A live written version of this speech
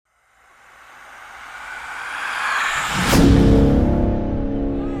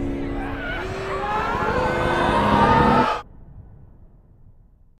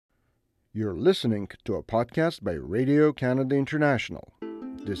listening to a podcast by Radio Canada International.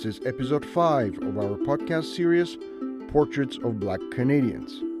 This is episode 5 of our podcast series, Portraits of Black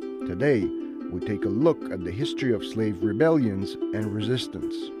Canadians. Today, we take a look at the history of slave rebellions and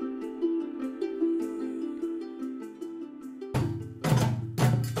resistance.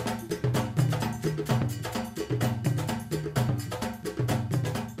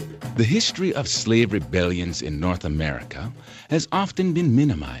 The history of slave rebellions in North America has often been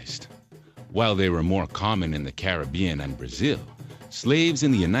minimized. While they were more common in the Caribbean and Brazil, slaves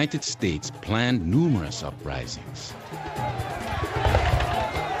in the United States planned numerous uprisings.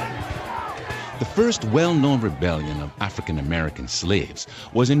 The first well-known rebellion of African American slaves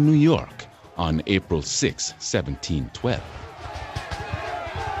was in New York on April 6, 1712.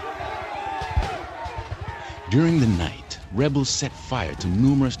 During the night, rebels set fire to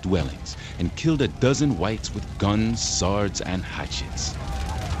numerous dwellings and killed a dozen whites with guns, swords, and hatchets.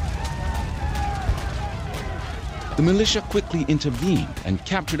 The militia quickly intervened and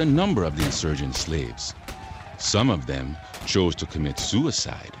captured a number of the insurgent slaves. Some of them chose to commit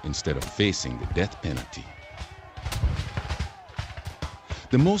suicide instead of facing the death penalty.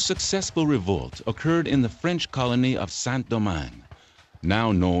 The most successful revolt occurred in the French colony of Saint-Domingue,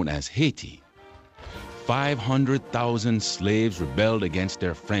 now known as Haiti. 500,000 slaves rebelled against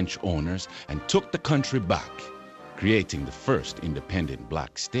their French owners and took the country back, creating the first independent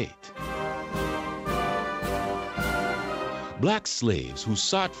black state. Black slaves who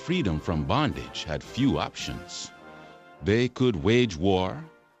sought freedom from bondage had few options. They could wage war,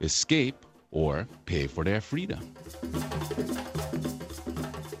 escape, or pay for their freedom.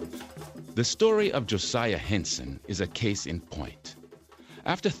 The story of Josiah Henson is a case in point.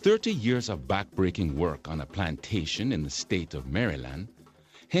 After 30 years of backbreaking work on a plantation in the state of Maryland,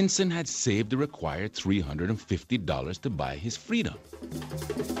 Henson had saved the required $350 to buy his freedom.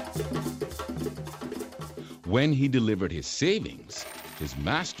 When he delivered his savings, his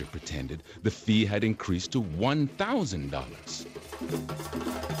master pretended the fee had increased to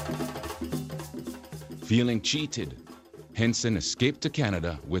 $1,000. Feeling cheated, Henson escaped to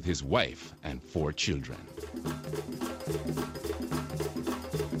Canada with his wife and 4 children.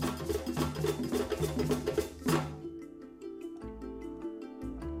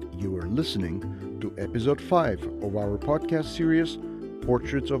 You are listening to episode 5 of our podcast series,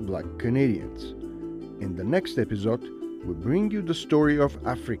 Portraits of Black Canadians. In the next episode, we bring you the story of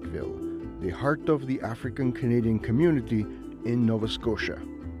Africville, the heart of the African Canadian community in Nova Scotia.